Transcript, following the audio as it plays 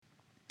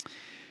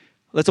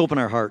Let's open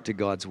our heart to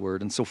God's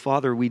word. And so,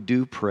 Father, we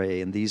do pray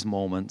in these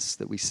moments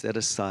that we set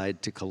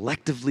aside to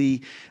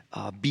collectively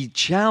be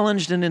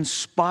challenged and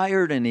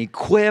inspired and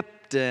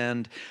equipped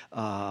and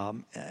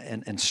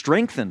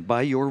strengthened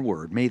by your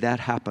word. May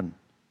that happen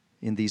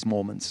in these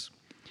moments.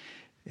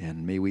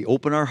 And may we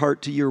open our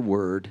heart to your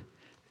word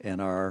and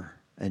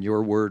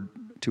your word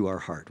to our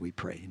heart, we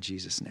pray in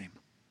Jesus' name.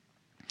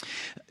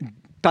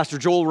 Pastor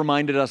Joel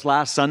reminded us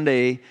last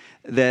Sunday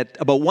that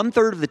about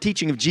 1/3 of the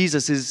teaching of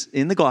Jesus is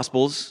in the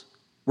Gospels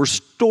were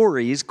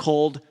stories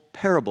called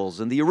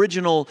parables. And the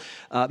original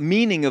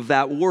meaning of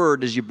that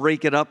word, as you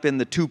break it up in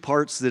the two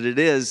parts that it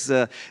is,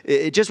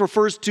 it just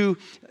refers to,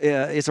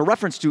 it's a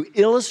reference to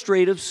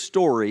illustrative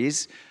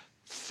stories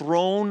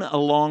thrown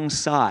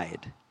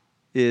alongside,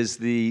 is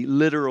the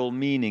literal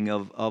meaning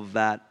of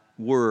that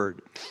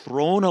word.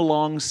 Thrown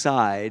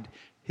alongside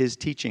his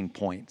teaching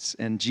points.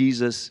 And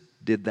Jesus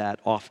did that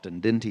often,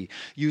 didn't he?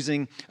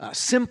 Using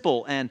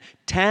simple and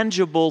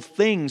tangible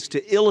things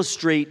to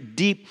illustrate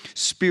deep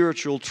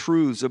spiritual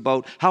truths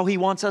about how he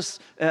wants us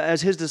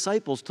as his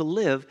disciples to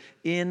live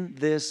in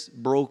this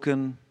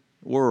broken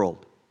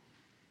world.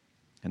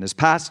 And as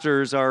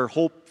pastors, our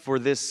hope for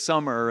this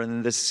summer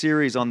and this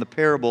series on the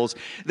parables,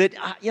 that,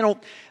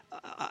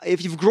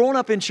 if you've grown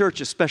up in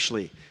church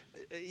especially,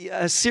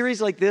 a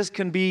series like this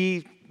can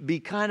be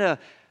kind of,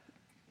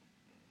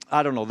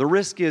 I don't know, the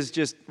risk is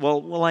just,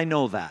 well, I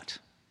know that.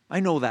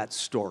 I know that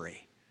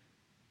story.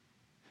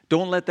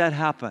 Don't let that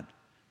happen.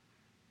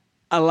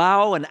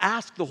 Allow and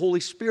ask the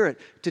Holy Spirit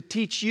to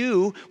teach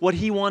you what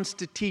he wants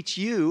to teach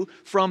you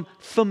from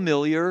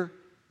familiar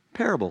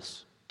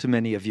parables. To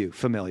many of you,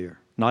 familiar.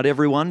 Not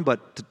everyone,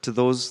 but to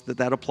those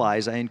that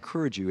applies, I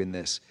encourage you in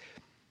this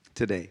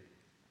today.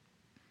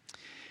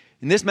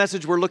 In this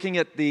message, we're looking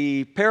at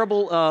the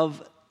parable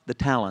of the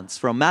talents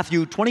from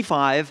Matthew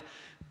 25,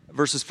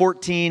 verses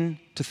 14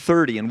 to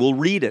 30, and we'll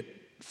read it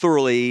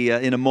thoroughly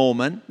in a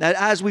moment.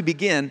 As we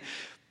begin,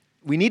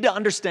 we need to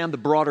understand the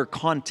broader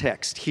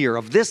context here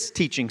of this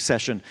teaching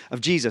session of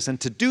Jesus, and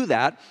to do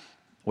that,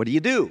 what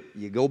do?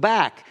 You go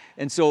back.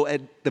 And so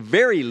at the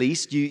very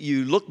least,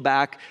 you look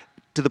back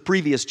to the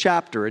previous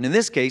chapter, and in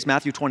this case,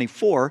 Matthew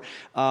 24,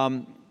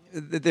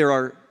 there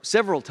are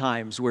several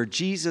times where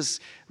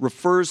Jesus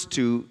refers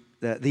to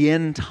the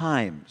end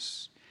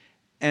times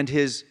and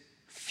his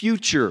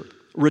future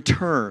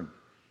return.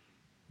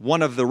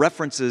 One of the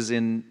references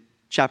in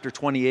chapter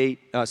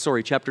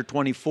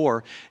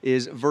 24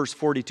 is verse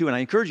 42. And I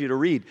encourage you to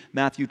read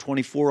Matthew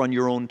 24 on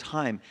your own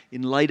time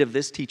in light of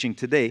this teaching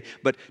today.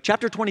 But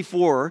chapter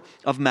 24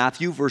 of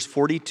Matthew, verse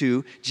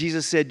 42,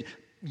 Jesus said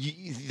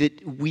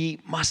that we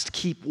must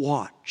keep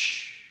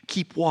watch.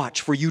 Keep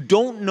watch, for you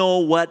don't know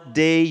what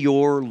day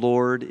your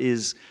Lord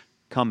is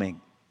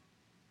coming.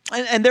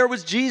 And there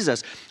was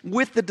Jesus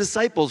with the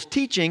disciples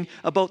teaching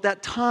about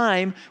that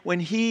time when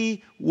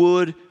he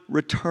would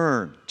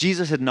return.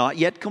 Jesus had not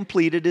yet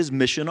completed his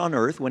mission on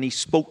earth when he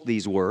spoke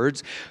these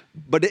words,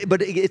 but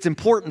it's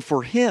important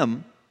for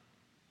him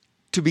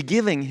to be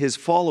giving his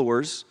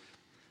followers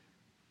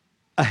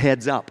a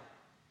heads up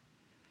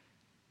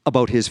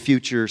about his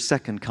future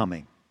second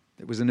coming.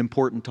 It was an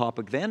important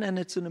topic then, and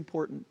it's an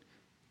important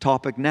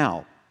topic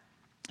now.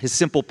 His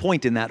simple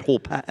point in that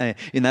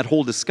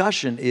whole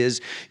discussion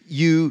is,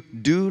 you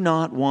do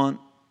not want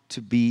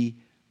to be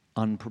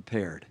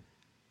unprepared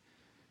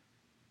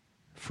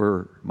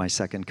for my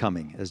second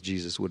coming, as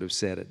Jesus would have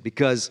said it,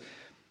 because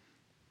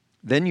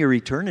then your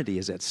eternity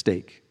is at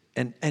stake,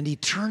 and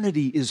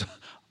eternity is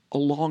a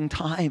long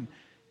time.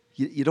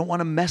 You don't want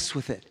to mess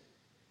with it.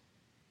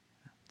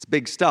 It's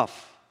big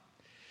stuff.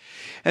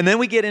 And then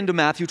we get into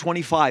Matthew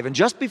 25. And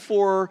just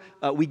before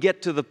we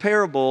get to the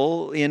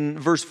parable in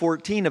verse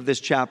 14 of this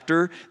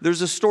chapter,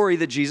 there's a story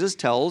that Jesus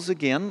tells,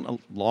 again,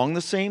 along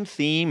the same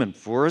theme and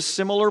for a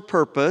similar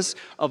purpose,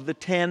 of the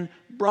 10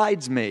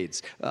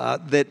 bridesmaids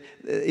that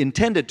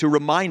intended to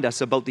remind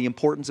us about the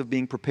importance of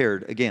being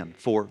prepared, again,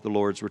 for the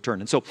Lord's return.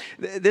 And so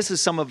this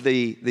is some of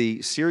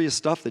the serious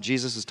stuff that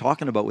Jesus is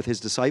talking about with his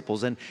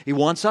disciples. And he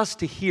wants us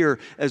to hear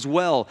as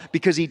well,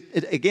 because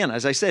again,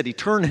 as I said,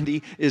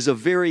 eternity is a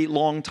very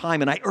long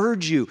time. And I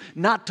urge you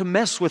not to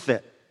mess with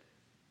it.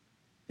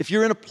 If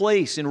you're in a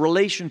place in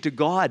relation to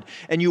God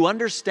and you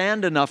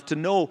understand enough to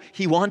know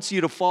he wants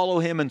you to follow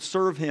him and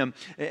serve him,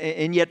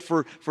 and yet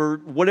for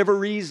whatever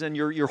reason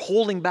you're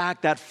holding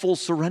back that full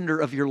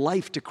surrender of your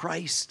life to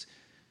Christ,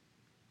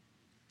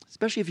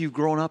 especially if you've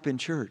grown up in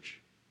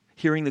church,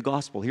 hearing the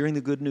gospel, hearing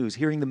the good news,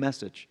 hearing the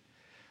message,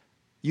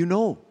 you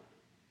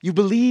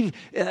believe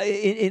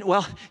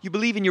you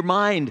believe in your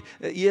mind,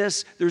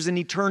 yes, there's an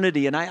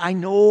eternity, and I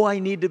know I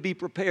need to be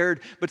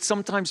prepared, but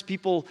sometimes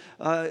people,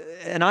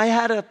 and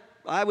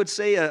I would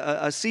say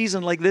a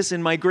season like this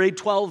in my grade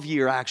 12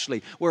 year,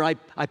 actually, where I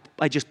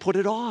just put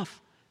it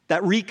off.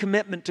 That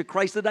recommitment to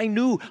Christ that I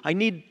knew I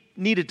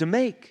needed to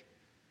make.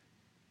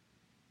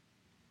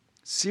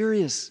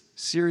 Serious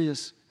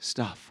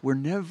stuff. We're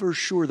never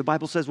sure. The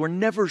Bible says we're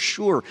never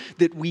sure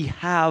that we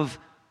have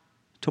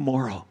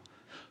tomorrow.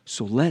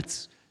 So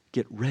let's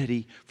get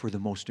ready for the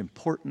most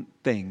important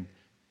thing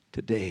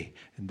today,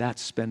 and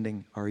that's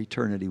spending our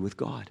eternity with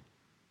God.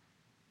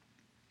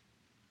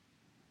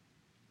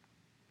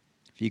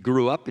 If you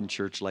grew up in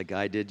church like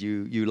I did,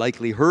 you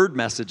likely heard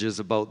messages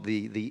about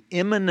the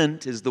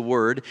imminent is the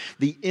word,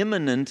 the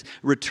imminent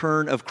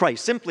return of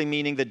Christ, simply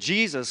meaning that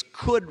Jesus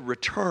could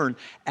return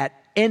at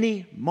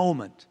any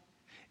moment.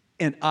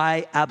 And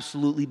I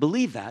absolutely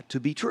believe that to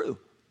be true.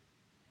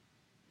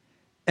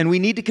 And we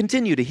need to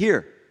continue to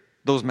hear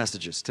those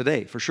messages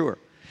today, for sure.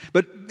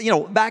 But,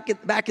 back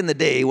in the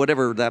day,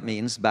 whatever that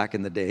means, back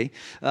in the day,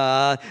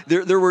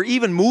 there were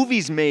even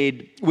movies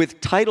made with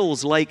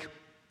titles like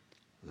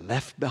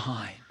Left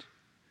Behind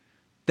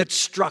that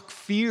struck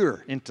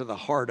fear into the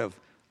heart of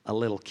a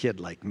little kid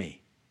like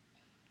me.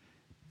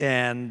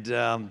 And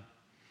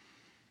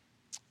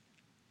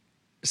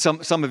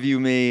some of you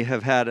may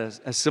have had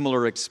a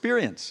similar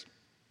experience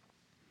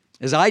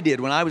as I did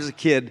when I was a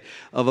kid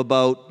of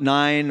about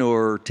 9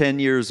 or 10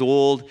 years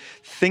old,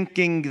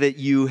 thinking that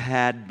you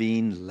had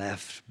been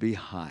left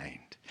behind.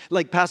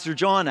 Like Pastor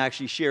John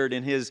actually shared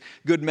in his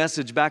good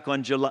message back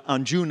on June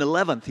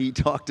 11th, he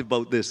talked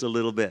about this a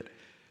little bit.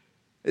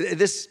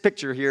 This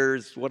picture here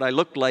is what I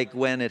looked like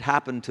when it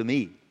happened to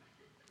me.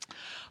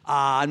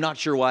 I'm not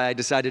sure why I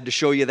decided to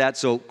show you that,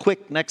 so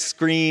quick, next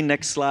screen,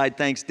 next slide.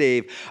 Thanks,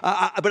 Dave.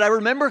 But I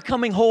remember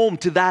coming home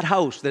to that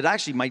house that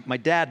actually my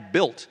dad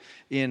built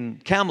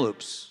in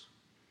Kamloops.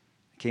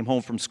 I came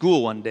home from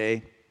school one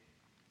day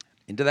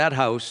into that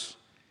house,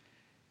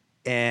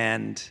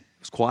 and it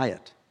was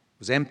quiet. It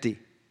was empty.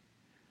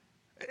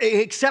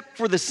 Except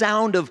for the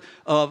sound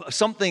of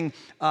something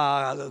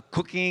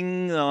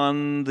cooking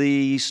on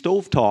the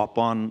stovetop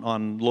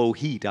on low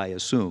heat, I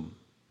assume.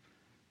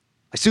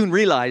 I soon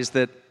realized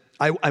that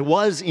I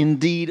was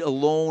indeed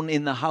alone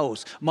in the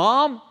house.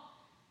 Mom?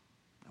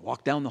 I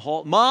walked down the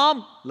hall. Mom?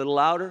 A little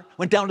louder.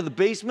 Went down to the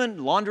basement,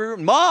 laundry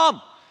room.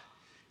 Mom!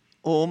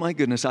 Oh my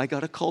goodness, I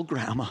got to call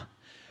Grandma.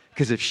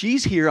 Because if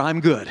she's here, I'm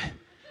good.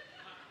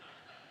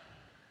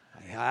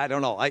 I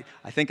don't know. I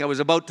think I was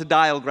about to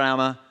dial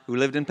Grandma, who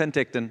lived in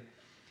Penticton,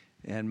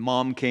 and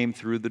Mom came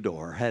through the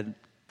door, had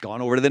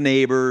gone over to the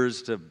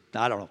neighbors to,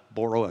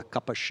 borrow a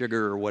cup of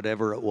sugar or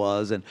whatever it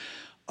was, and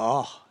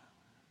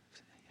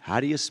how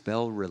do you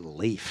spell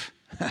relief?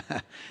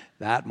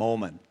 That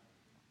moment.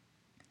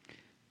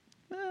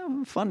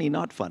 Funny,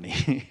 not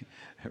funny,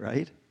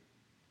 right?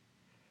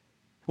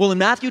 Well, in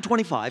Matthew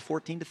 25,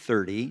 14 to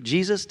 30,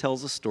 Jesus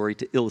tells a story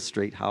to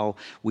illustrate how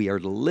we are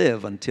to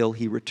live until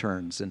he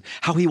returns and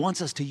how he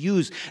wants us to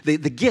use the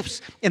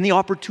gifts and the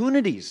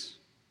opportunities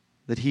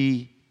that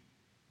he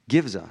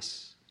gives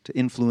us to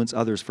influence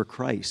others for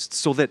Christ.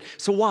 So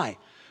why?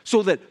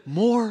 So that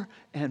more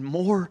and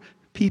more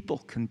people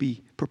can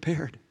be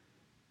prepared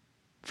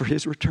for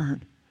his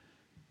return.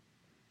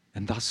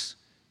 And thus,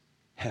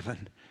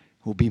 heaven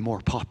will be more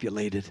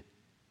populated.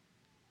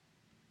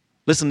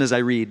 Listen as I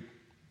read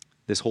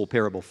this whole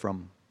parable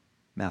from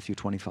Matthew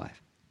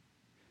 25.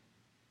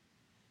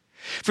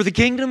 For the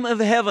kingdom of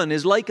heaven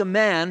is like a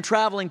man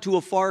traveling to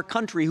a far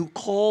country who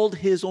called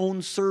his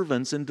own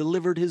servants and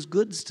delivered his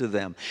goods to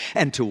them.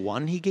 And to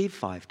one he gave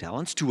 5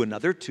 talents, to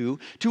another 2,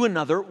 to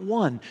another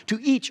 1, to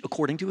each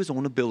according to his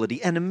own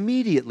ability. And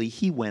immediately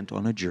he went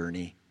on a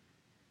journey.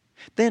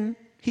 Then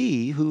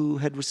he who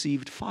had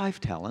received 5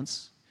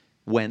 talents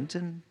went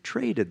and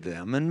traded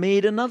them and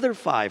made another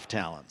 5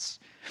 talents.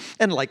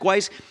 And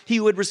likewise, he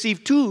who had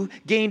received 2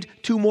 gained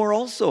 2 more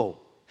also.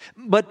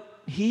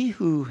 But he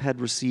who had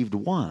received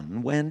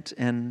 1 went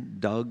and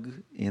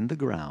dug in the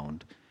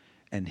ground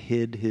and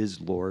hid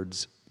his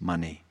Lord's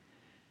money.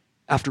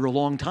 After a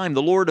long time,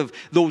 the Lord of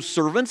those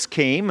servants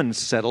came and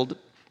settled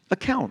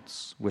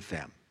accounts with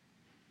them.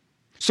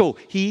 So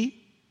he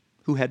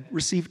who had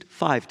received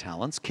 5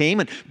 talents came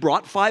and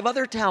brought 5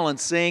 other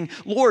talents, saying,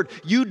 Lord,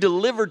 you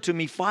delivered to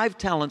me 5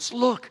 talents.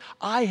 Look,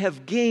 I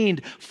have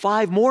gained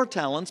 5 more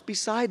talents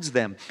besides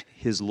them.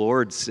 His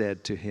Lord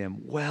said to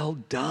him, well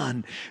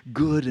done,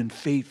 good and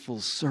faithful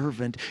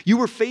servant. You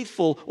were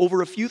faithful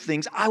over a few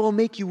things. I will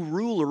make you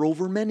ruler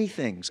over many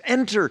things.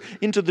 Enter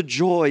into the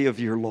joy of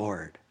your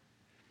Lord.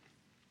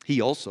 He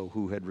also,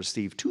 who had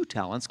received 2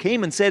 talents,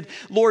 came and said,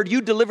 Lord,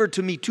 you delivered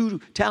to me 2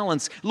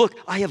 talents. Look,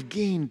 I have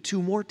gained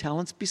 2 more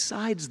talents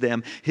besides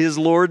them. His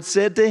Lord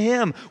said to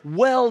him,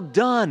 well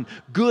done,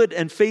 good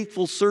and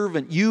faithful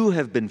servant. You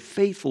have been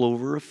faithful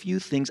over a few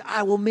things.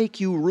 I will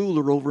make you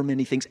ruler over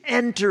many things.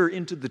 Enter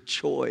into the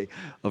joy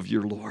of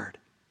your Lord.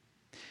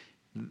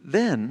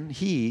 Then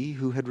he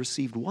who had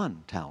received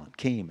 1 talent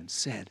came and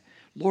said,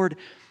 Lord,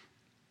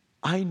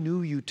 I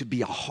knew you to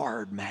be a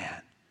hard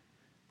man,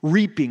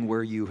 reaping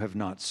where you have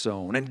not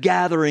sown, and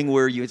gathering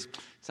where you... It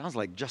sounds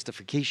like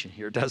justification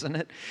here, doesn't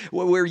it?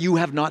 Where you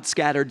have not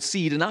scattered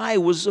seed, and I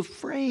was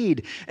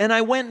afraid, and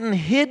I went and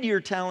hid your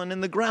talent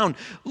in the ground.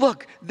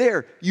 Look,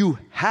 there, you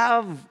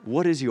have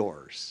what is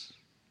yours.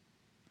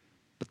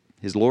 But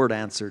his Lord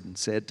answered and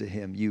said to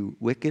him, you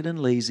wicked and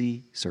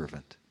lazy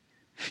servant.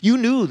 You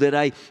knew that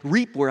I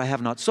reap where I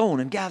have not sown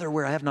and gather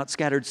where I have not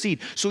scattered seed.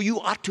 So you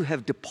ought to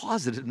have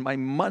deposited my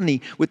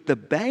money with the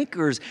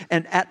bankers,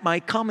 and at my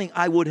coming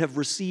I would have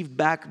received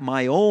back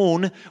my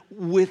own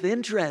with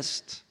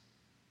interest.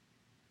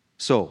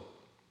 So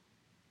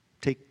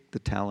take the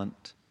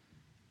talent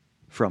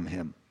from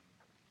him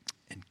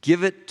and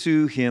give it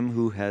to him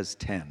who has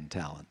 10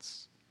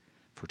 talents.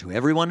 For to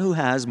everyone who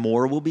has,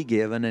 more will be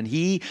given, and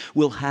he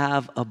will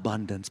have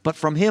abundance. But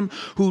from him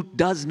who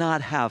does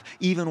not have,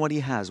 even what he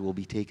has will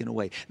be taken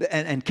away.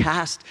 And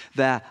cast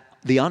the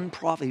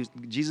unprofitable,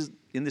 Jesus,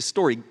 in this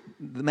story,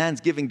 the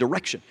man's giving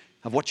direction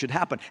of what should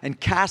happen, and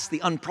cast the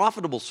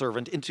unprofitable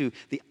servant into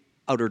the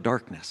outer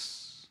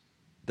darkness.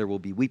 There will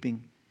be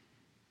weeping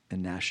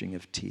and gnashing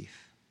of teeth.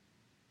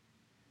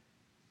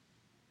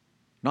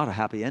 Not a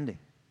happy ending,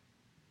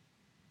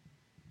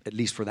 at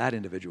least for that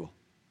individual.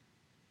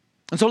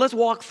 And so let's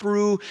walk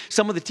through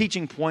some of the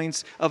teaching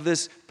points of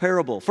this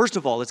parable. First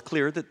of all, it's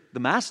clear that the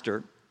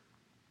master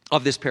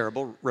of this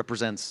parable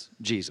represents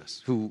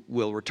Jesus, who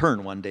will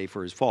return one day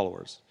for his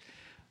followers.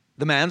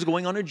 The man's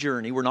going on a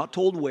journey. We're not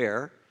told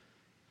where.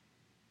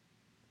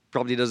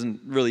 Probably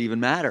doesn't really even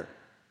matter.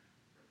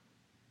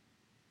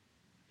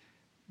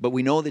 But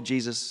we know that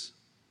Jesus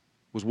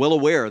was well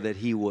aware that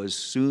he was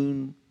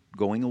soon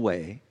going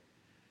away.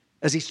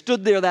 As he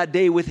stood there that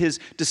day with his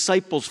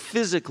disciples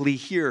physically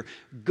here,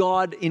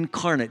 God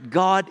incarnate,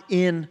 God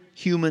in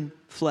human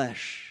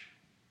flesh.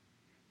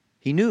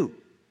 He knew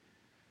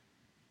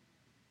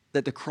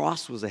that the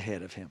cross was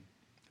ahead of him,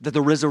 that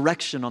the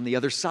resurrection on the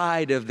other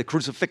side of the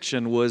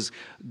crucifixion was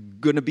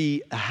going to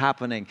be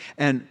happening.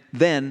 And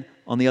then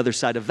on the other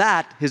side of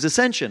that, his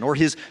ascension, or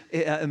his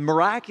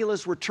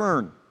miraculous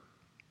return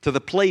to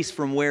the place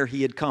from where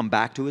he had come,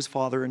 back to his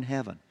Father in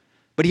heaven.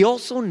 But he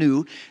also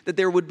knew that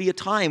there would be a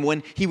time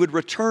when he would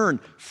return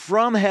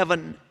from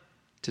heaven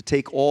to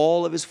take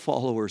all of his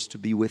followers to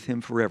be with him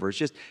forever.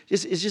 It's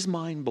just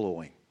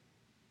mind-blowing.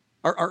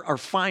 Our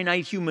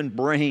finite human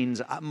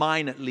brains,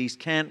 mine at least,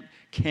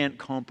 can't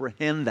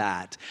comprehend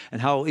that,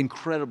 and how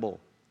incredible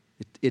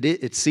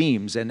it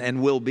seems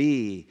and will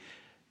be.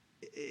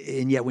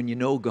 And yet when you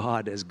know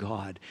God as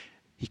God,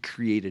 he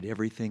created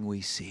everything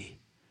we see.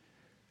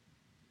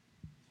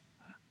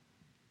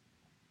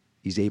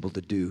 He's able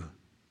to do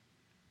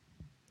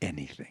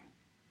anything.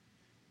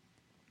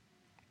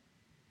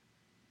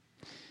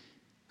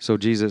 So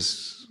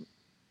Jesus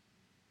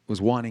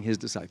was wanting his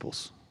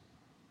disciples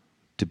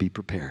to be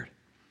prepared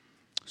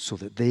so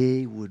that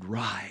they would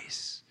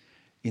rise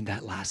in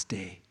that last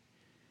day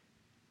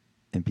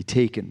and be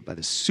taken by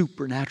the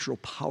supernatural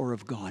power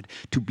of God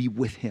to be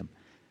with him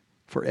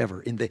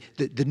forever in the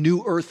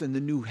new earth and the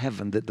new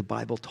heaven that the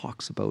Bible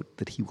talks about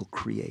that he will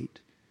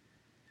create.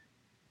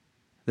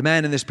 The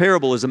man in this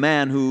parable is a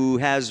man who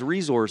has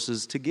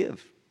resources to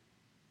give.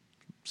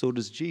 So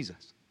does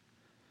Jesus.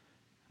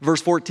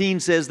 Verse 14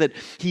 says that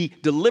he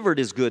delivered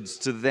his goods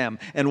to them.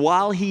 And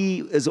while he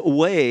is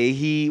away,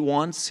 he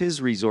wants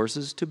his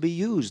resources to be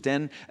used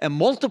and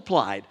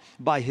multiplied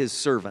by his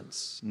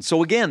servants. And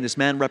so again, this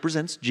man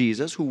represents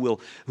Jesus, who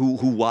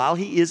while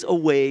he is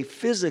away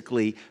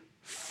physically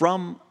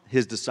from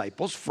his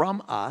disciples,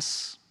 from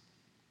us,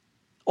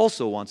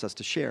 also wants us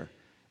to share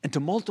and to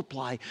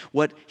multiply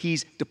what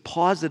he's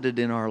deposited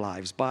in our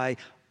lives by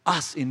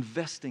us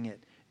investing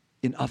it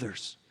in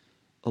others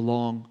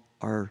along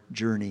our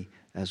journey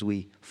as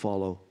we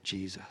follow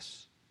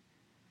Jesus.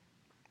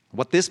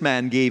 What this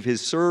man gave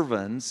his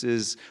servants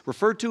is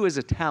referred to as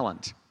a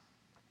talent,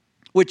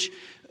 which,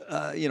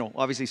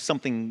 obviously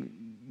something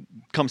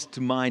comes to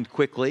mind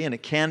quickly, and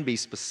it can be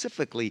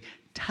specifically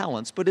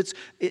talents, but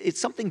it's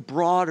something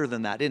broader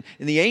than that. In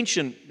the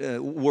ancient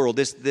world,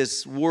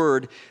 this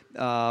word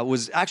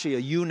was actually a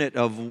unit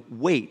of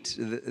weight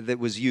that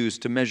was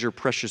used to measure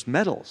precious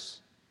metals.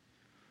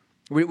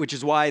 Which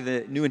is why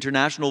the New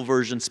International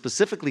Version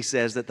specifically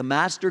says that the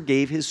master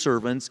gave his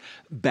servants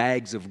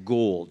bags of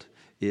gold,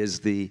 is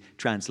the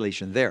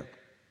translation there.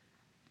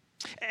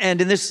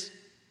 And in this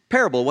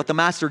parable, what the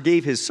master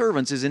gave his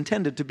servants is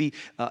intended to be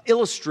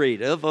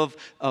illustrative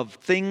of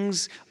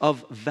things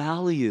of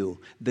value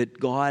that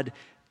God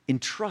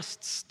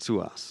entrusts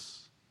to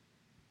us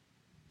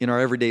in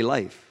our everyday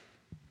life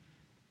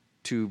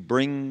to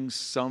bring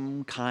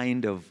some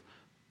kind of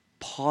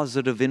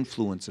positive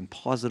influence and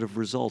positive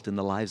result in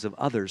the lives of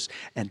others,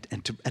 and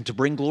to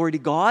bring glory to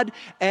God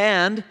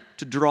and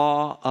to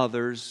draw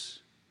others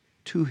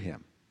to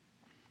him.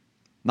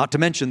 Not to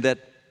mention that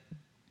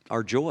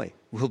our joy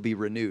will be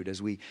renewed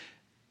as we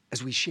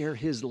share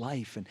his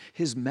life and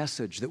his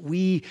message that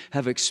we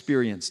have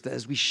experienced,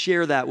 as we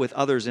share that with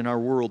others in our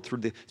world through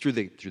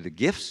the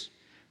gifts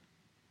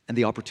and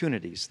the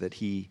opportunities that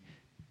he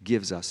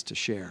gives us to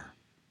share.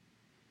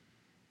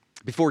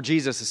 Before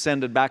Jesus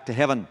ascended back to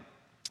heaven,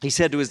 he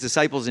said to his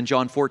disciples in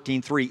John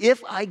 14:3,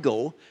 "If I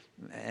go,"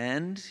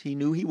 and he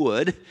knew he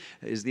would,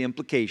 is the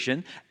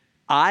implication,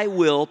 "I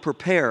will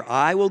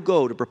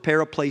go to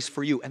prepare a place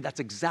for you." And that's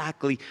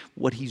exactly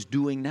what he's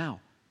doing now.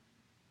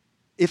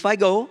 If I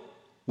go,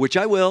 which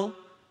I will,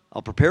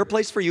 I'll prepare a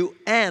place for you,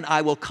 and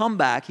I will come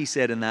back, he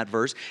said in that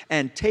verse,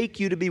 and take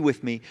you to be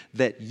with me,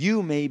 that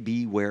you may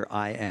be where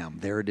I am.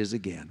 There it is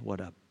again. What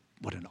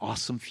an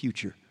awesome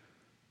future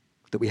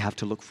that we have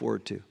to look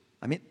forward to.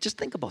 I mean, just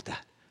think about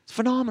that. It's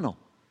phenomenal.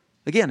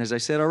 Again, as I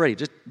said already,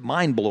 just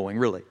mind-blowing,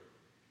 really.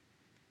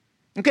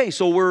 Okay,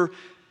 so we're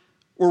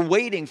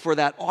waiting for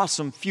that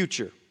awesome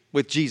future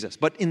with Jesus.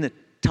 But in the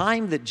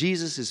time that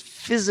Jesus is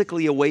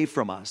physically away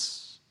from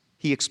us,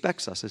 he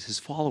expects us as his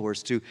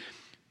followers to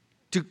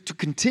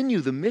continue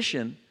the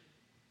mission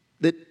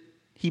that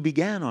he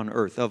began on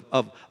earth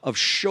of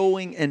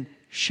showing and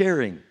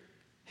sharing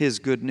his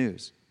good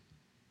news,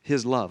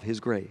 his love, his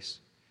grace.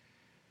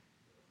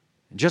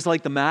 And just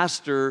like the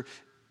master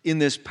in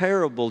this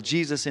parable,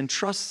 Jesus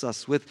entrusts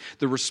us with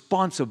the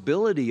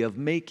responsibility of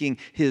making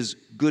his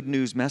good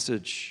news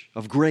message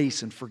of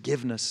grace and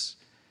forgiveness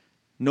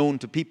known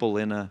to people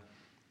in a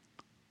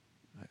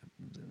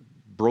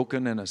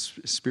broken and a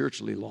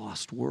spiritually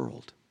lost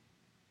world.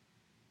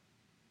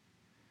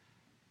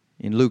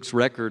 In Luke's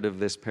record of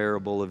this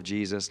parable of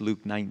Jesus,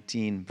 Luke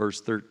 19,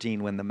 verse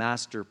 13, when the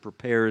master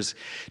prepares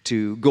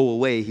to go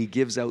away, he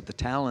gives out the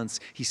talents.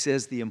 He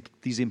says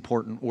these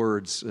important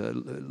words.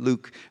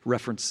 Luke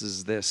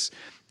references this,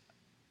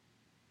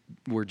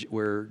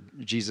 where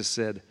Jesus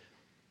said,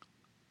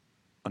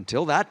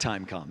 until that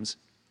time comes,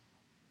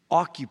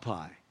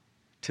 occupy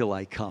till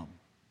I come.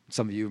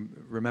 Some of you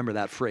remember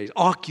that phrase,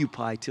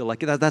 occupy till I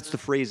come. That's the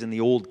phrase in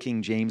the old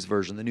King James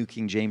Version. The New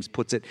King James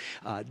puts it,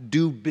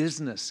 do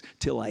business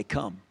till I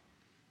come.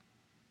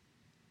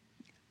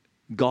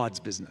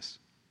 God's business,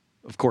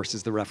 of course,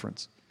 is the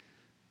reference.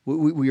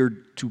 We are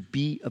to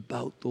be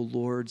about the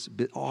Lord's,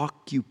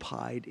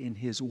 occupied in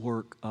his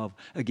work of,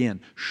 again,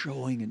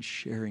 showing and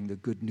sharing the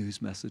good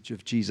news message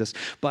of Jesus,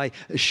 by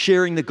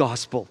sharing the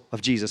gospel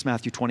of Jesus,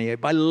 Matthew 28,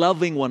 by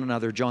loving one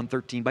another, John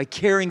 13, by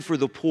caring for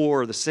the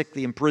poor, the sick,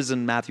 the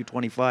imprisoned, Matthew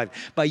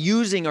 25, by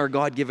using our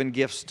God-given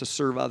gifts to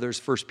serve others,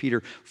 1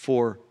 Peter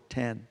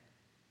 4:10.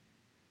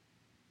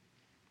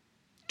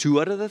 2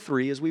 out of the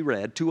 3, as we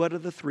read, 2 out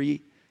of the 3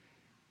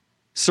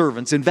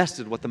 servants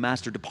invested what the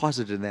master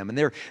deposited in them, and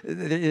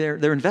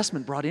their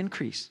investment brought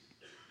increase.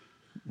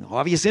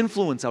 Obvious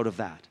influence out of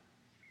that.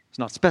 It's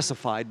not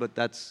specified, but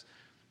that's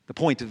the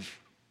point of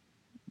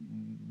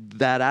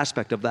that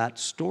aspect of that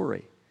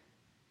story.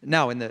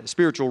 Now, in the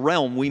spiritual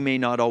realm, we may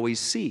not always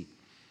see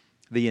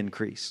the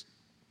increase,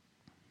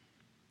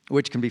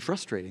 which can be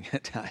frustrating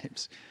at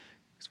times.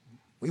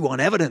 We want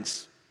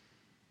evidence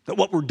that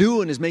what we're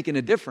doing is making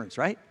a difference,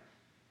 right?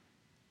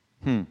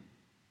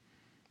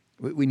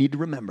 We need to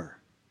remember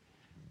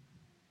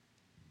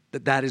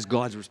that is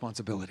God's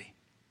responsibility.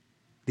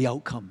 The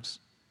outcomes,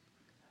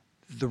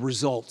 the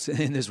results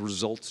in this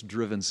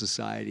results-driven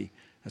society.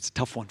 That's a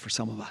tough one for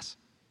some of us.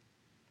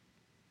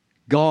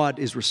 God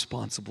is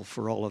responsible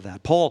for all of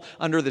that. Paul,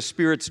 under the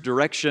Spirit's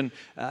direction,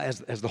 as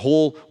the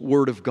whole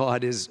Word of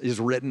God is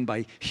written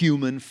by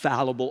human,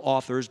 fallible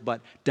authors,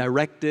 but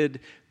directed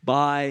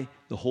by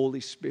the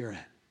Holy Spirit.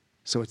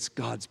 So it's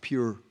God's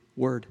pure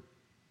Word.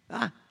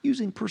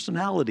 Using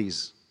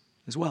personalities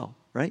as well,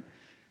 right?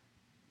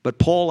 But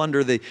Paul,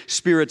 under the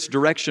Spirit's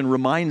direction,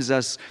 reminds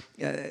us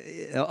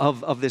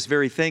of this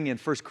very thing in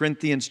 1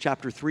 Corinthians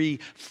chapter 3,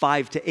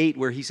 5-8,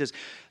 where he says,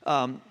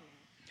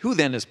 who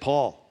then is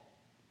Paul?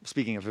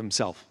 Speaking of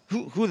himself.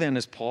 Who then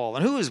is Paul?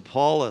 And who is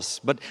Apollos?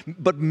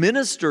 But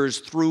ministers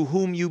through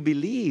whom you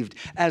believed,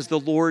 as the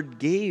Lord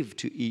gave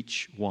to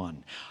each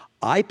one.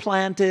 I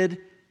planted,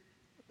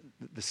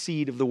 the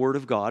seed of the Word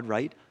of God,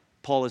 right?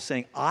 Paul is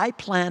saying, I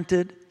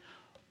planted,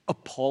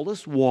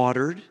 Apollos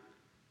watered,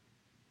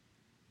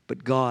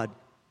 but God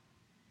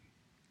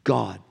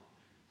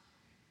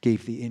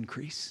gave the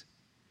increase.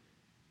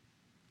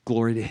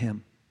 Glory to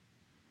him.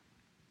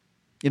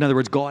 In other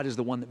words, God is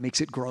the one that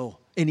makes it grow.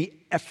 Any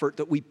effort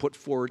that we put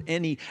forward,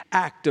 any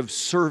act of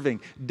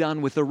serving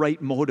done with the right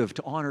motive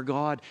to honor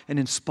God and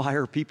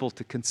inspire people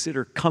to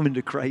consider coming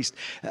to Christ,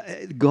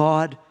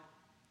 God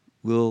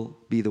will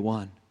be the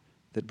one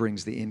that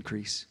brings the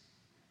increase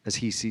as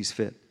he sees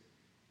fit.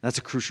 That's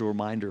a crucial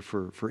reminder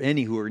for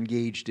any who are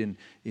engaged in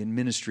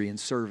ministry and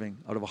serving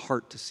out of a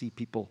heart to see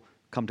people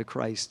come to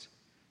Christ.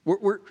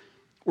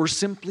 We're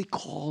simply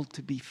called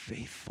to be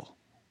faithful,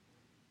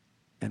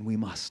 and we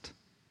must.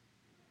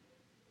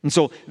 And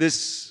so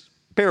this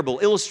parable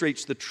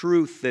illustrates the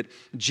truth that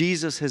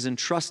Jesus has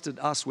entrusted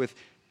us with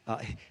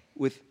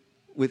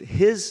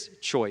his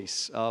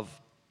choice of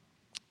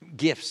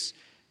gifts,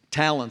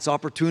 talents,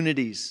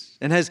 opportunities,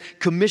 and has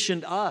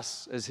commissioned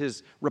us as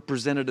his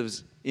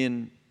representatives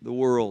in the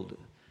world.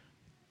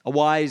 A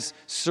wise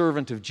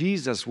servant of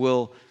Jesus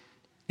will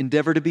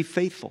endeavor to be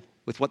faithful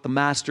with what the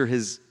master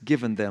has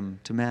given them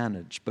to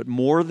manage. But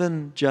more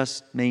than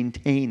just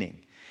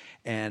maintaining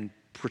and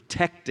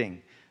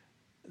protecting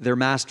their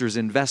master's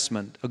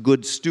investment, a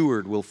good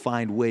steward will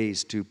find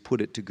ways to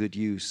put it to good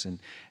use and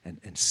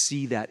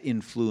see that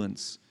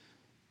influence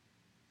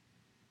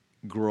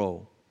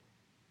grow,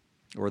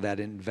 or that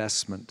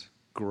investment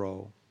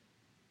grow.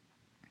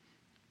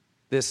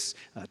 This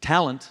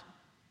talent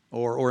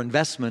or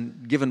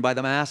investment given by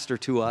the Master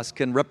to us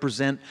can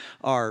represent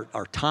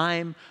our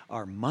time,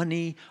 our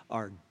money,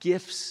 our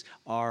gifts,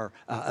 our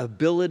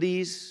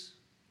abilities,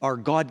 our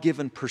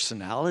God-given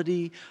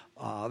personality,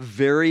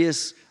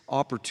 various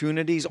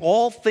opportunities,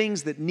 all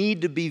things that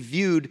need to be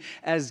viewed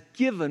as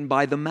given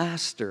by the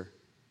Master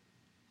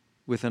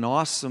with an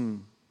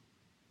awesome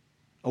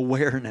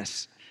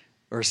awareness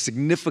or a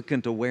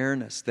significant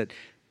awareness that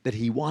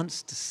He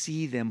wants to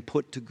see them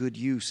put to good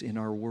use in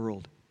our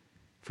world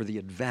for the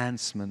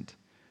advancement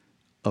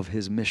of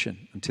His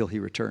mission until He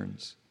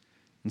returns.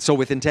 And so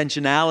with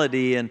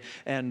intentionality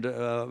and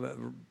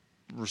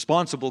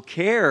responsible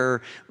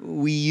care,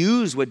 we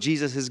use what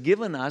Jesus has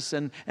given us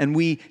and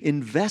we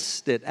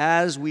invest it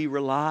as we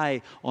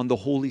rely on the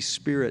Holy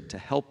Spirit to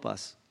help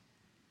us.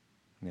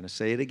 I'm going to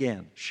say it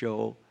again,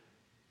 show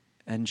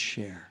and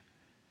share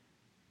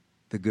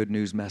the good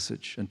news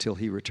message until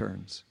He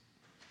returns.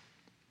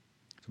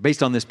 So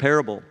based on this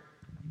parable,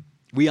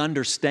 we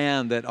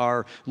understand that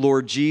our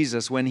Lord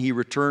Jesus, when He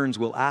returns,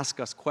 will ask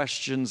us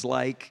questions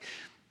like,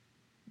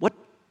 what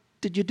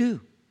did you do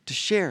to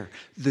share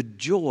the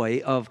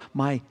joy of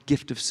my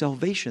gift of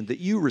salvation that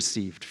you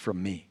received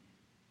from me?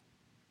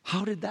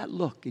 How did that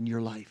look in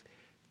your life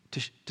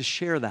to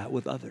share that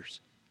with others?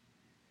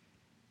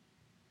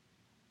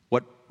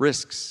 What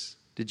risks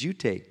did you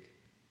take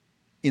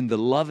in the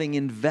loving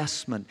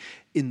investment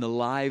in the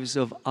lives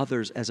of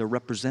others as a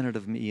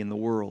representative of me in the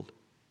world?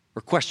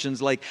 Or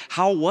questions like,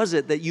 how was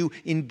it that you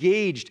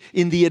engaged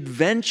in the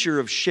adventure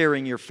of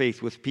sharing your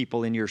faith with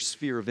people in your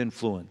sphere of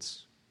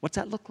influence? What's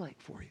that look like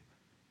for you?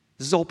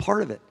 This is all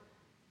part of it.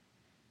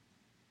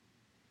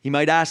 He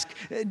might ask,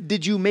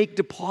 did you make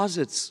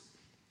deposits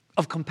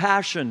of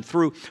compassion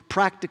through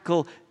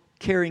practical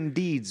caring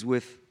deeds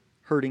with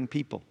hurting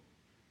people?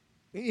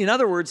 In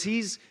other words,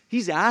 he's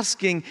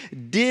asking,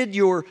 did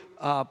your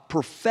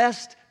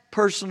professed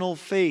personal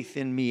faith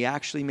in me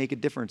actually make a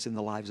difference in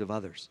the lives of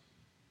others?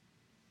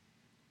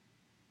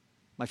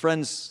 My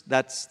friends,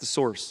 that's the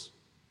source.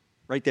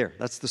 Right there.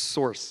 That's the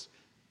source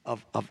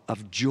of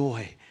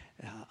joy,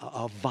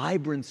 of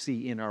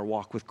vibrancy in our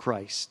walk with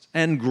Christ,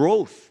 and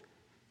growth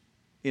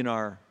in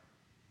our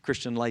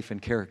Christian life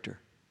and character.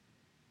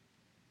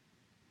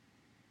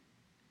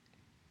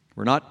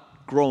 We're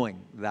not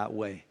growing that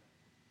way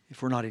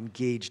if we're not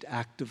engaged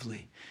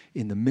actively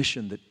in the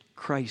mission that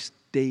Christ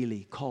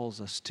daily calls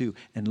us to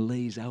and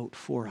lays out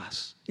for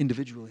us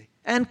individually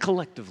and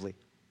collectively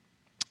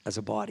as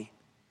a body.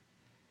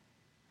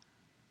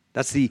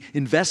 That's the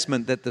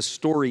investment that the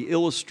story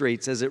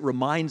illustrates as it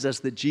reminds us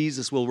that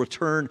Jesus will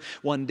return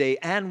one day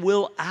and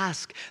will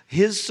ask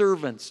His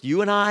servants,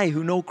 you and I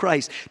who know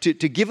Christ, to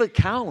give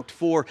account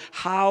for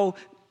how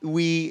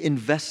we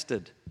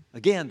invested.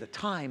 Again, the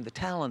time, the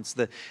talents,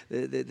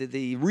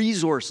 the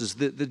resources,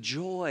 the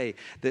joy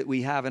that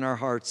we have in our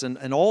hearts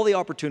and all the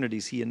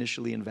opportunities He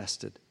initially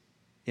invested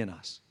in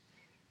us.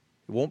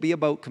 It won't be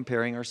about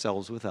comparing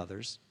ourselves with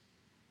others.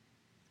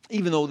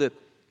 Even though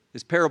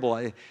this parable,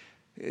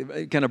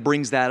 it kind of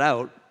brings that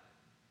out,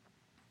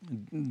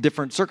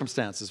 different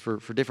circumstances for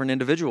different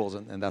individuals,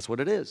 and that's what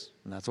it is,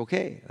 and that's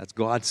okay. That's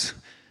God's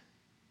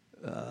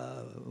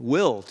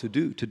will to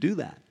do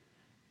that.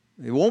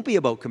 It won't be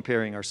about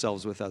comparing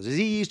ourselves with others.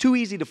 It's too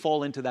easy to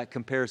fall into that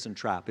comparison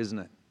trap, isn't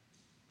it?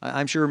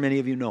 I'm sure many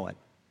of you know it,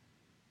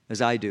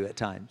 as I do at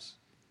times.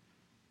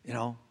 You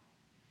know,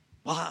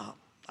 well,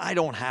 I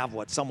don't have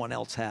what someone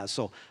else has,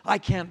 so I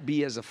can't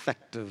be as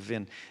effective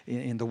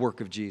in the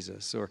work of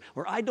Jesus. Or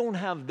I don't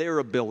have their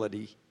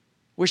ability.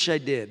 Wish I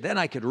did. Then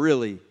I could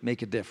really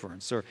make a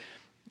difference. Or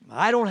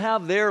I don't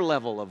have their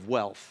level of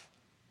wealth.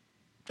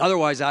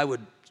 Otherwise, I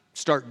would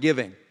start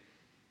giving.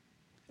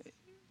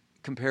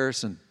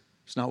 Comparison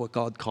is not what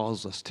God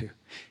calls us to.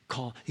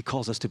 He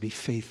calls us to be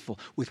faithful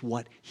with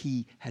what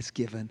He has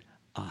given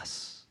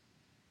us.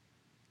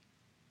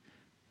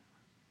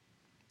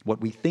 What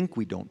we think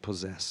we don't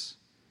possess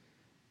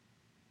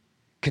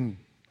can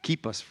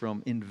keep us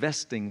from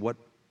investing what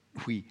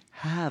we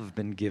have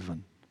been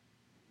given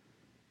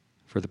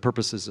for the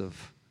purposes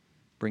of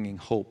bringing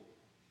hope,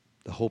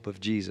 the hope of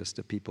Jesus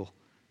to people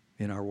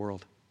in our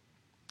world,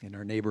 in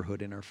our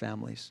neighborhood, in our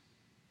families.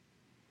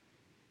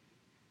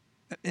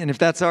 And if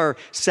that's our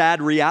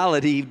sad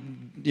reality,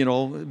 you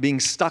know, being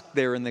stuck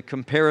there in the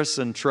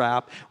comparison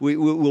trap,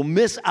 we'll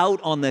miss out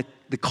on the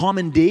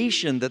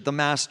commendation that the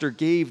Master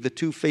gave the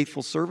two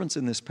faithful servants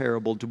in this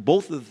parable. To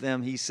both of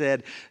them, He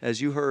said,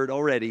 as you heard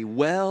already,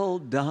 well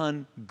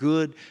done,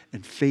 good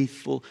and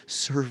faithful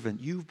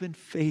servant. You've been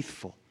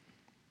faithful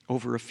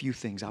over a few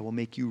things. I will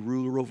make you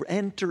ruler over.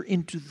 Enter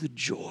into the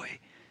joy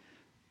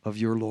of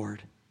your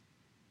Lord.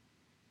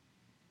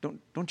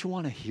 Don't you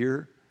want to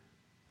hear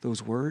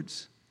those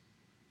words?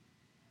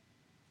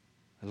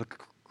 I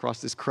look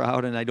across this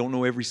crowd and I don't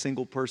know every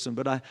single person,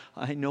 but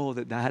I know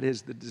that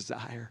is the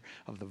desire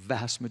of the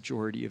vast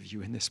majority of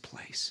you in this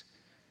place.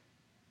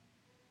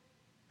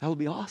 That'll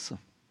be awesome.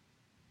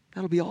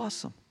 That'll be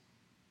awesome.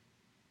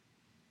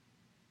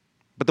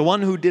 But the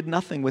one who did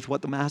nothing with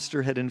what the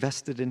Master had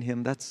invested in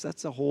him,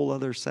 that's a whole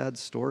other sad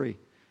story.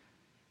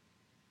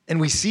 And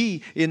we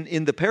see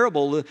in the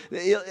parable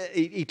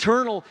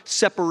eternal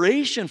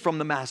separation from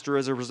the master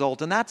as a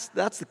result. And that's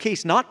the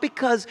case. Not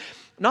because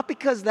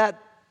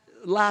that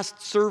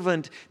last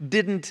servant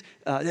didn't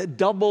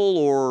double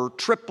or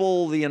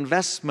triple the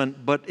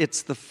investment, but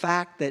it's the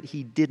fact that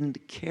he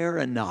didn't care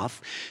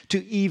enough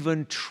to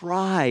even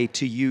try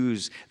to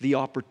use the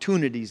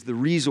opportunities, the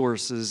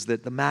resources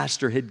that the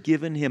master had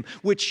given him,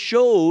 which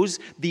shows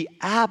the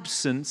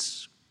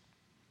absence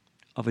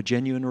of a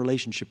genuine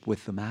relationship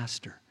with the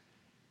master.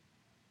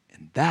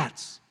 And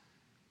that's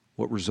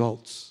what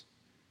results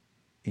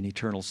in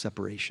eternal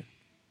separation.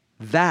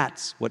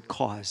 That's what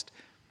caused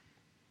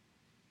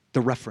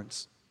the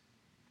reference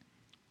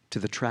to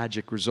the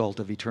tragic result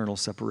of eternal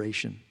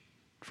separation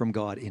from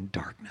God in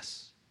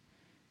darkness,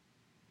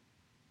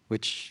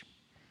 which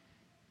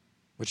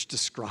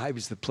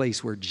describes the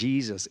place where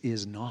Jesus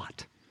is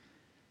not.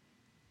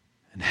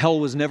 And hell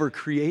was never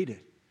created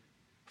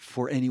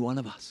for any one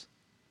of us,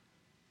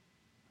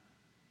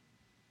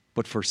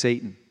 but for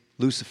Satan,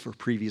 Lucifer,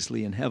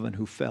 previously in heaven,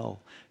 who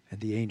fell, and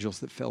the angels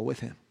that fell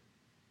with him.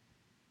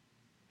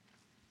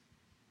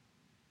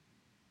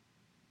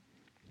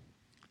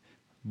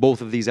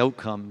 Both of these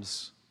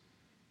outcomes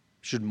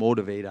should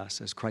motivate us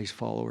as Christ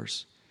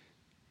followers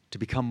to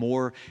become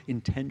more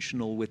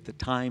intentional with the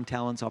time,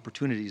 talents,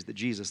 opportunities that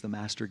Jesus, the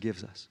Master,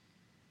 gives us.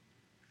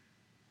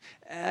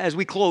 As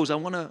we close, I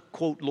want to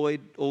quote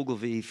Lloyd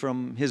Ogilvie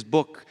from his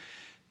book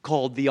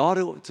called The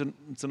Auto.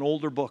 It's an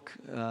older book.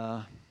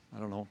 I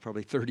don't know,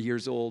 probably 30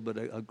 years old, but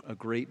a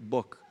great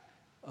book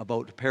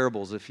about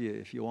parables if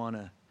you want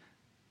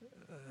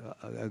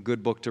a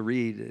good book to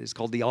read. It's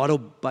called The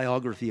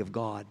Autobiography of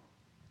God.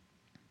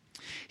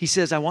 He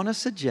says, I want to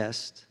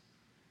suggest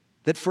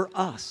that for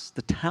us,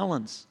 the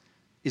talents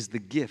is the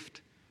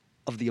gift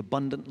of the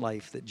abundant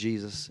life that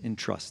Jesus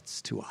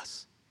entrusts to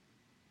us.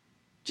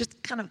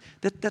 Just kind of,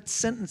 that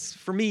sentence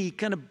for me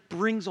kind of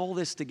brings all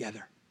this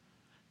together.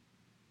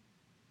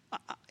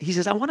 He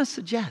says, I want to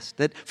suggest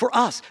that for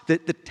us,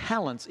 that the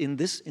talents in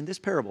this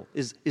parable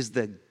is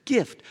the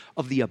gift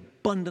of the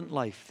abundant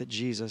life that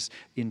Jesus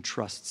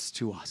entrusts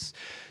to us.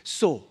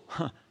 So,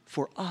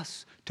 for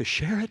us to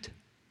share it,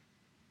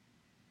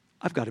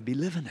 I've got to be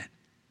living it.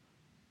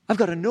 I've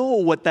got to know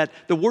what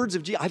the words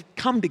of Jesus, I've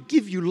come to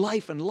give you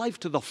life and life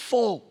to the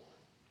full.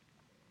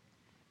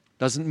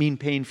 Doesn't mean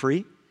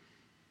pain-free.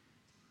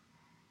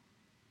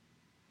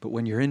 But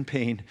when you're in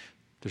pain,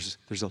 there's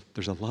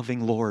a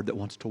loving Lord that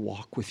wants to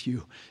walk with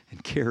you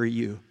and carry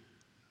you.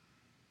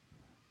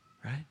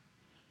 Right?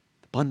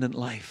 Abundant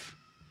life.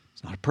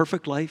 It's not a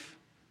perfect life.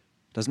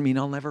 Doesn't mean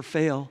I'll never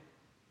fail.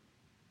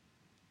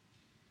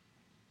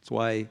 That's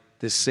why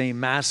this same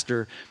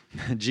master,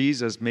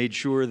 Jesus, made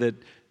sure that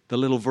the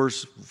little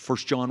verse, 1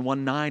 John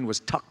 1:9,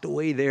 was tucked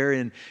away there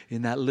in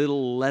that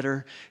little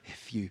letter.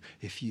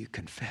 If you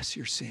confess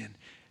your sin,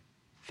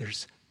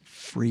 there's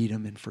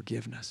freedom and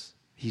forgiveness.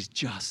 He's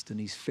just and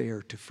He's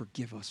fair to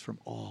forgive us from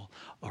all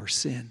our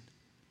sin.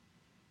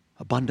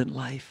 Abundant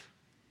life.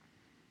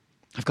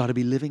 I've got to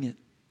be living it.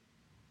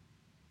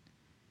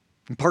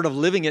 And part of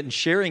living it and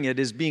sharing it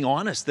is being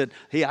honest that,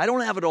 hey, I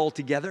don't have it all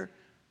together,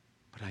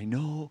 but I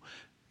know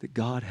that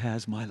God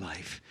has my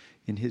life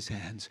in His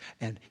hands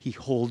and He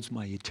holds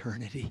my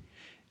eternity.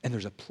 And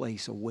there's a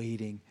place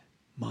awaiting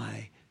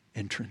my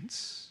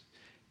entrance.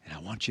 And I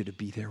want you to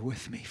be there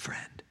with me,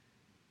 friend.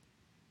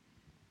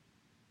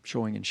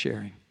 Showing and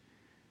sharing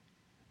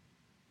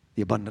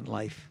the abundant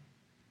life.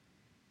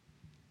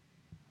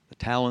 The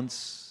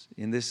talents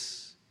in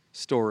this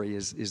story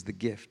is the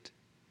gift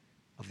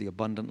of the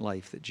abundant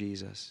life that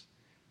Jesus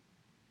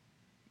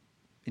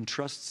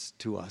entrusts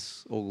to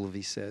us,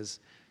 Ogilvie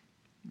says,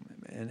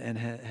 and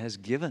has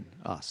given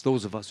us,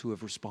 those of us who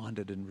have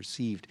responded and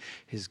received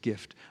His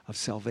gift of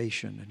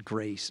salvation and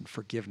grace and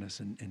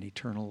forgiveness and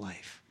eternal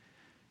life.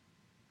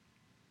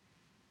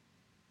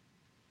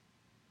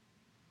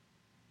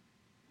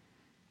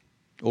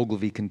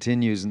 Ogilvie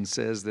continues and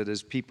says that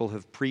as people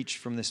have preached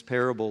from this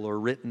parable or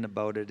written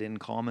about it in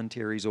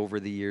commentaries over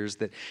the years,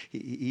 that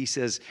he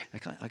says, I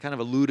kind of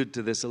alluded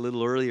to this a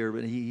little earlier,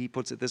 but he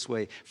puts it this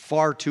way: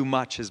 far too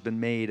much has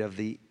been made of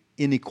the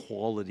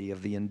inequality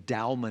of the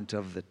endowment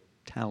of the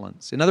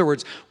talents. In other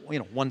words,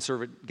 one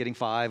servant getting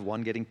 5,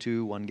 one getting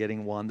 2, one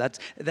getting 1.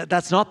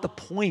 That's not the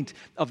point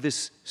of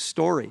this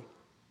story.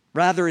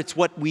 Rather, it's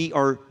what we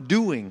are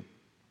doing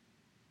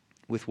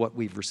with what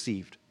we've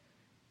received,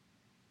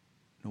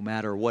 no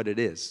matter what it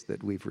is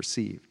that we've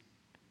received.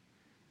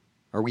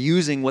 Are we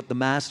using what the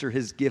Master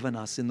has given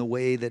us in the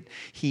way that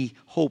He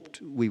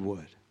hoped we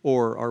would?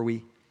 Or are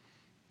we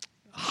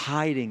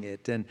hiding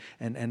it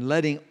and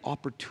letting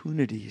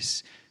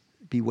opportunities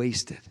be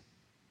wasted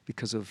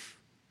because of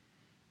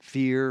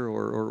fear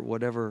or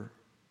whatever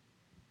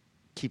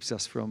keeps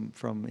us from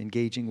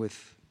engaging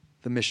with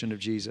the mission of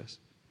Jesus?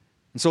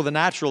 And so the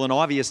natural and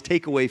obvious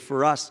takeaway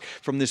for us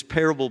from this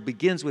parable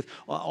begins with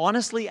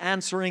honestly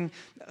answering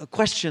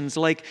questions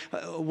like,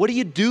 what do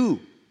you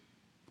do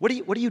What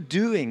are you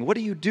doing? What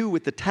do you do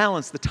with the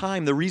talents, the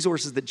time, the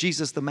resources that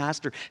Jesus the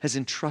Master has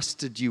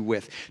entrusted you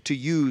with to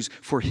use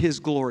for His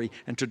glory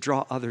and to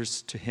draw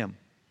others to Him?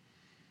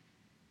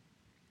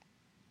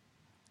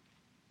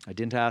 I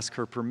didn't ask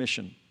her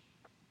permission,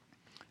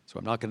 so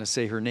I'm not going to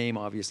say her name,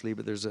 obviously,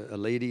 but there's a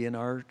lady in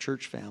our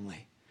church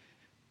family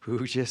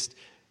who just,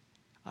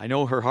 I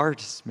know her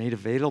heart is made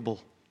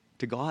available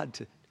to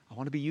God. I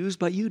want to be used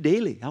by you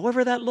daily,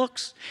 however that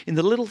looks, in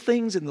the little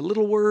things, in the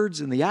little words,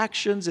 in the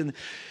actions. And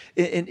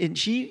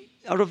she,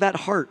 out of that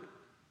heart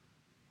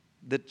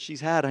that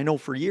she's had, I know,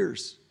 for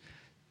years,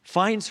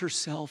 finds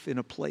herself in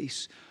a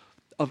place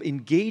of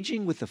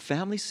engaging with a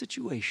family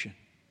situation,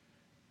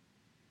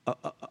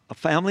 a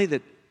family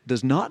that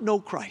does not know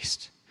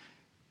Christ,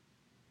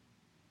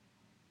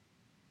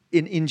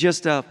 in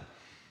just a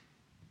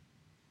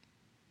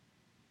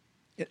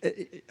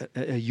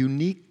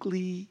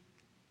uniquely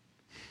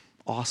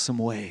awesome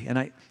way. And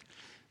I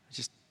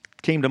just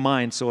came to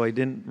mind, so I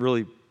didn't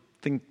really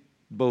think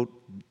about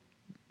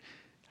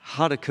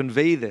how to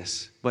convey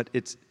this, but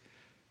it's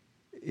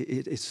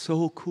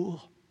so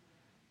cool.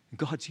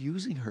 God's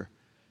using her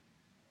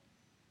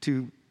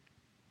to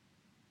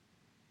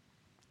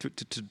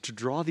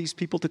draw these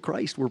people to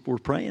Christ. We're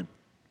praying.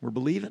 We're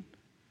believing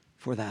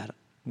for that.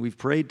 We've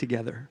prayed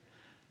together.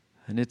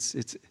 And it's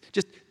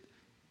just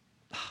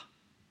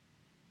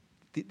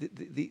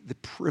the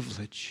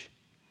privilege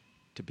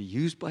to be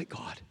used by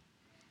God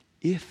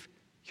if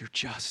you're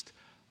just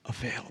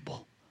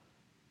available.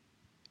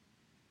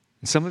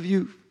 And some of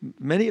you,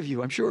 many of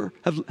you, I'm sure,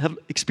 have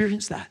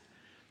experienced that.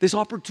 This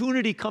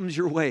opportunity comes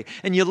your way,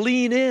 and you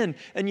lean in,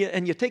 and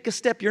you take a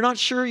step. You're not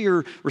sure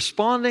you're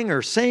responding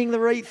or saying the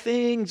right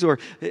things, or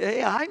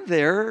hey, I'm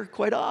there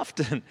quite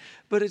often.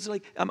 But it's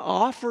like I'm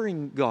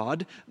offering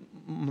God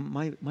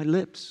my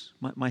lips,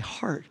 my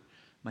heart,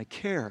 my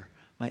care,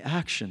 my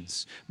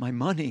actions, my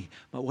money,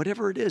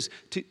 whatever it is,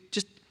 to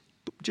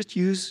just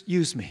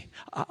use me.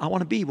 I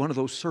want to be one of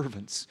those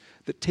servants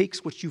that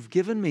takes what you've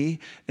given me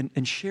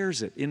and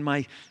shares it in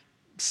my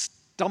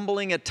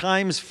stumbling at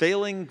times,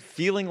 failing,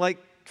 feeling like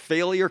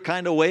failure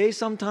kind of way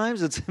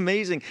sometimes. It's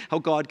amazing how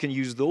God can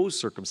use those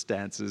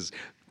circumstances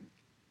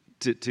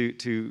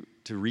to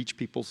reach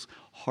people's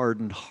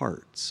hardened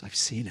hearts. I've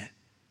seen it.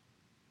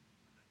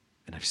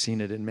 And I've seen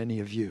it in many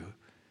of you.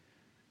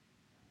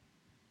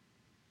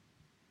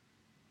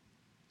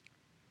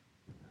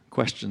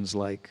 Questions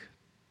like,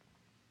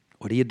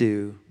 what do you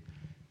do?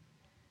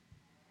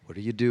 What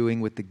are you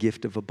doing with the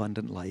gift of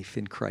abundant life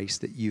in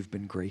Christ that you've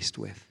been graced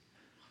with?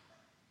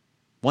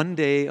 One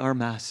day our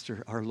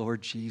Master, our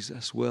Lord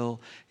Jesus will,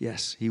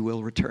 yes, He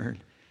will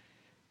return.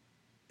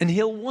 And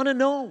He'll want to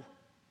know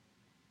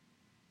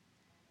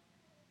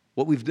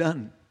what we've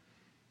done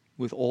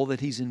with all that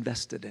He's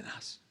invested in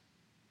us.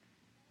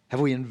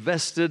 Have we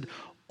invested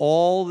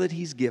all that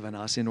He's given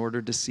us in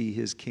order to see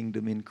His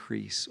kingdom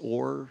increase?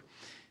 Or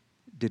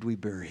did we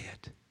bury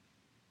it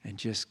and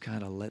just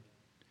kind of let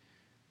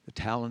the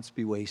talents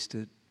be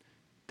wasted,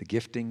 the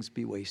giftings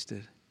be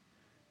wasted,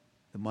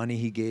 the money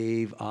He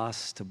gave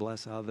us to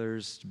bless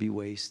others to be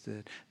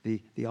wasted,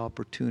 the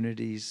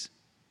opportunities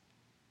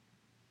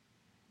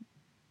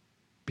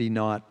be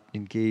not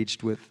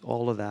engaged with,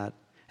 all of that?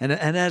 And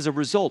as a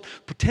result,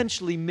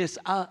 potentially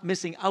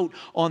missing out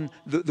on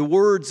the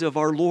words of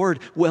our Lord,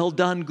 well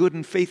done, good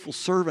and faithful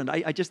servant.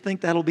 I just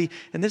think that'll be,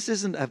 and this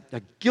isn't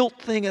a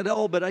guilt thing at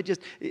all, but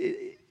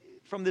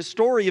from this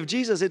story of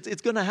Jesus,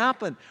 it's going to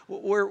happen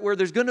where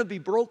there's going to be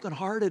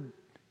brokenhearted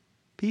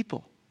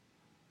people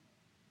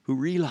who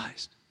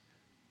realized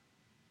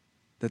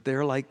that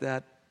they're like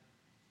that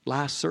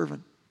last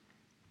servant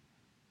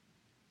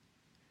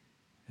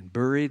and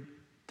buried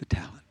the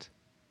talent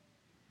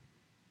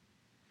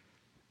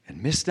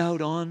and missed out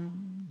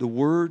on the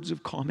words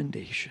of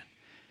commendation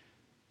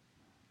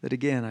that,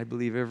 again, I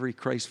believe every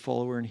Christ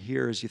follower in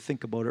here, as you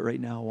think about it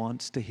right now,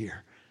 wants to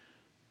hear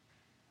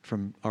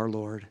from our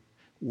Lord.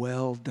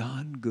 Well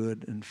done,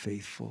 good and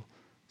faithful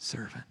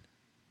servant.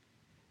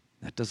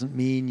 That doesn't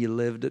mean you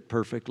lived it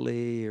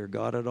perfectly or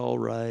got it all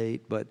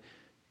right, but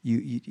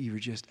you were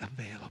just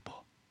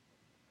available.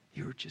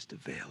 You were just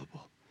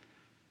available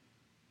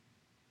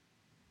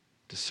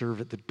to serve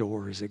at the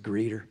door as a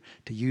greeter,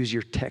 to use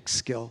your tech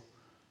skill,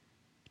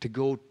 to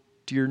go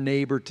to your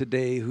neighbor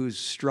today who's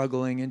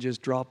struggling and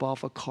just drop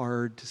off a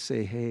card to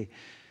say, hey,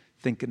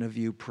 thinking of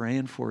you,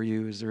 praying for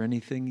you. Is there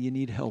anything you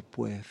need help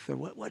with? Or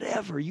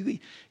whatever. You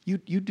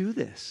do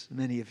this,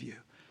 many of you.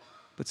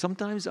 But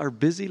sometimes our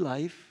busy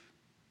life,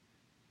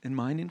 and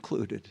mine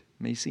included,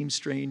 may seem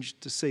strange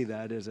to say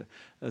that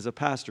as a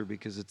pastor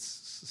because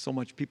it's so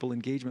much people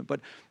engagement.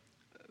 But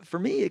for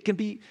me, it can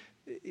be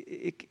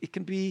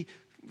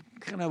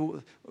kind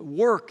of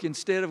work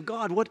instead of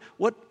God.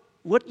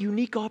 What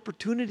unique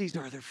opportunities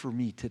are there for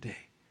me today?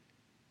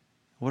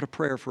 What a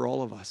prayer for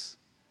all of us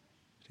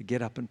to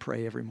get up and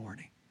pray every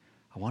morning.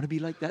 I want to be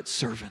like that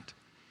servant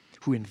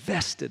who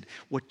invested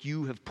what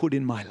you have put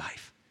in my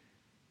life.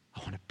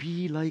 I want to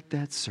be like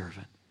that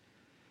servant.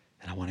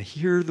 And I want to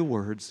hear the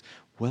words,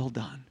 well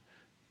done,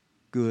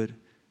 good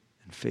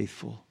and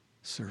faithful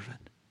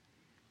servant.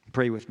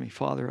 Pray with me.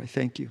 Father, I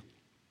thank you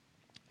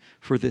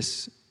for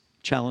this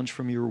challenge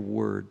from your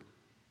word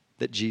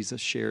that Jesus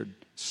shared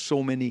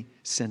so many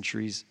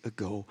centuries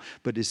ago,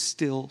 but is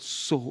still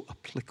so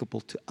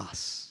applicable to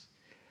us.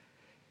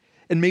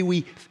 And may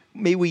we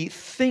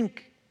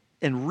think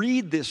and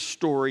read this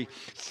story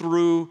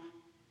through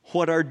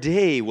what our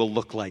day will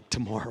look like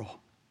tomorrow.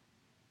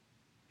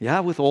 Yeah,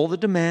 with all the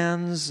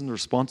demands and the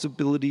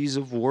responsibilities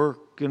of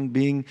work and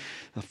being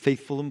a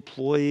faithful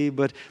employee,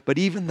 but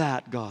even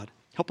that, God,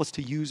 help us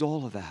to use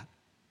all of that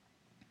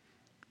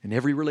in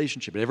every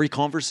relationship, in every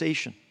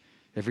conversation,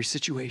 every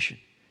situation,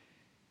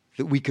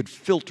 that we could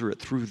filter it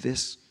through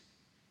this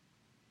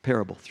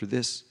parable, through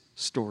this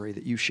story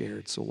that you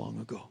shared so long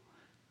ago.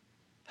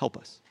 Help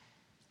us.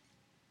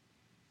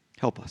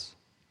 Help us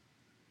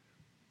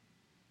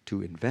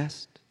to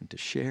invest and to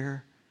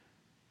share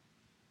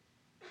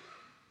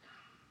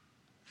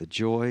the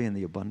joy and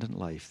the abundant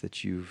life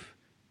that you've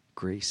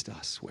graced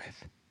us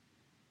with.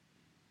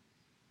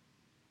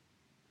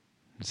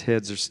 As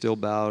heads are still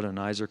bowed and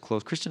eyes are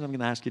closed, Christian, I'm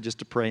going to ask you just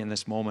to pray in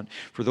this moment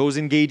for those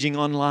engaging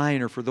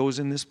online or for those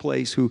in this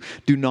place who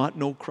do not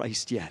know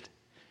Christ yet,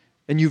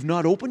 and you've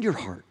not opened your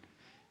heart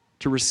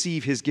to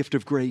receive his gift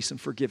of grace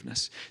and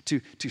forgiveness, to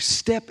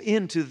step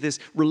into this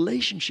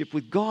relationship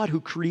with God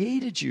who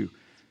created you.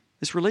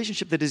 This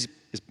relationship that is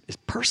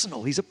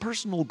personal. He's a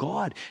personal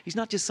God. He's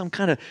not just some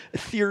kind of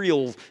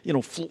ethereal,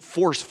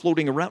 force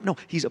floating around. No,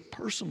 he's a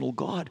personal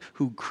God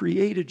who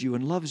created you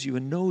and loves you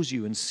and knows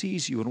you and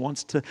sees you and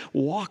wants to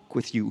walk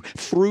with you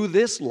through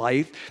this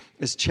life,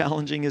 as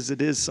challenging as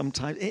it is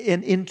sometimes,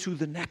 and into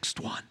the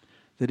next one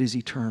that is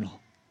eternal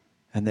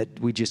and that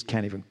we just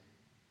can't even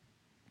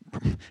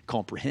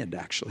comprehend,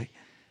 actually.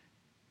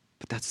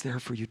 But that's there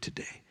for you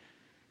today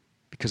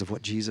because of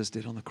what Jesus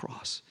did on the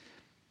cross.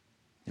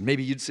 And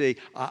maybe you'd say,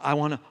 I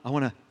want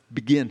to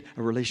begin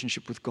a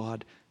relationship with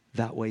God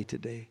that way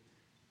today.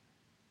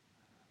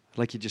 I'd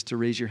like you just to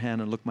raise your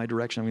hand and look my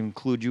direction. I'm going to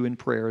include you in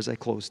prayer as I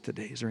close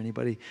today. Is there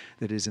anybody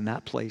that is in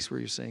that place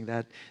where you're saying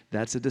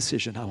that's a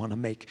decision I want to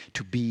make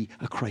to be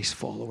a Christ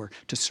follower,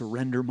 to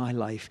surrender my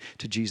life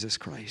to Jesus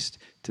Christ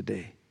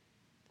today?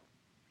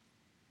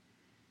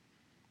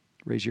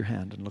 Raise your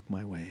hand and look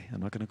my way.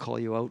 I'm not going to call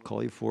you out,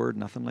 call you forward,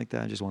 nothing like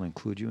that. I just want to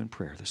include you in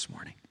prayer this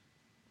morning.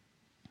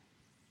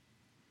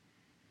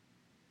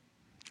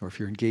 Or if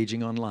you're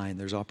engaging online,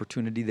 there's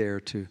opportunity there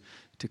to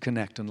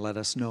connect and let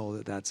us know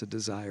that that's a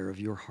desire of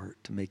your heart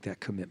to make that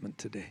commitment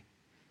today.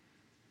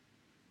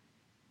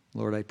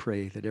 Lord, I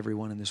pray that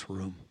everyone in this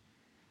room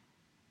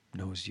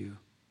knows you.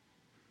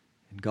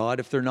 And God,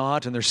 if they're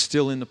not and they're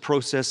still in the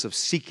process of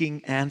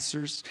seeking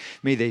answers,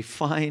 may they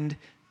find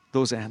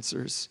those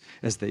answers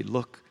as they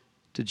look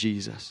to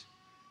Jesus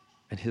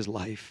and his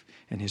life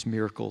and his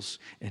miracles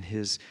and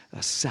his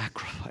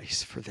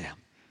sacrifice for them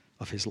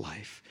of his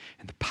life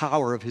and the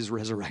power of his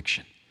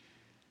resurrection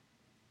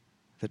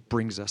that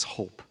brings us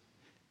hope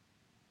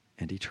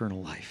and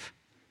eternal life.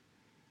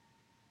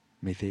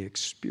 May they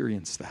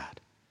experience that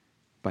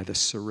by the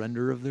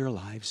surrender of their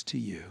lives to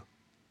you,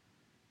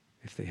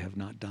 if they have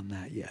not done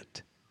that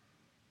yet.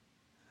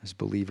 As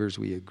believers,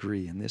 we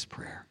agree in this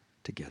prayer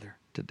together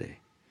today.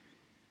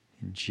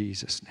 In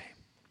Jesus' name.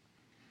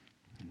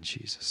 In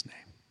Jesus'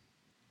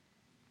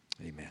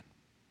 name. Amen.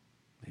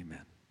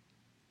 Amen.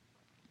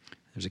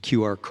 There's a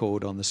QR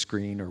code on the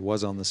screen, or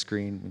was on the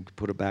screen. We can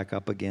put it back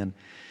up again.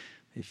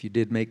 If you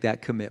did make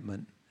that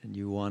commitment and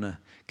you want to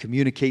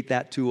communicate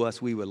that to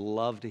us, we would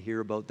love to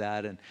hear about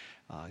that and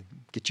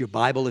get you a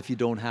Bible if you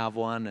don't have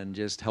one, and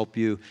just help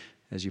you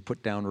as you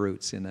put down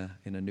roots in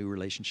a new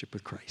relationship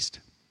with Christ.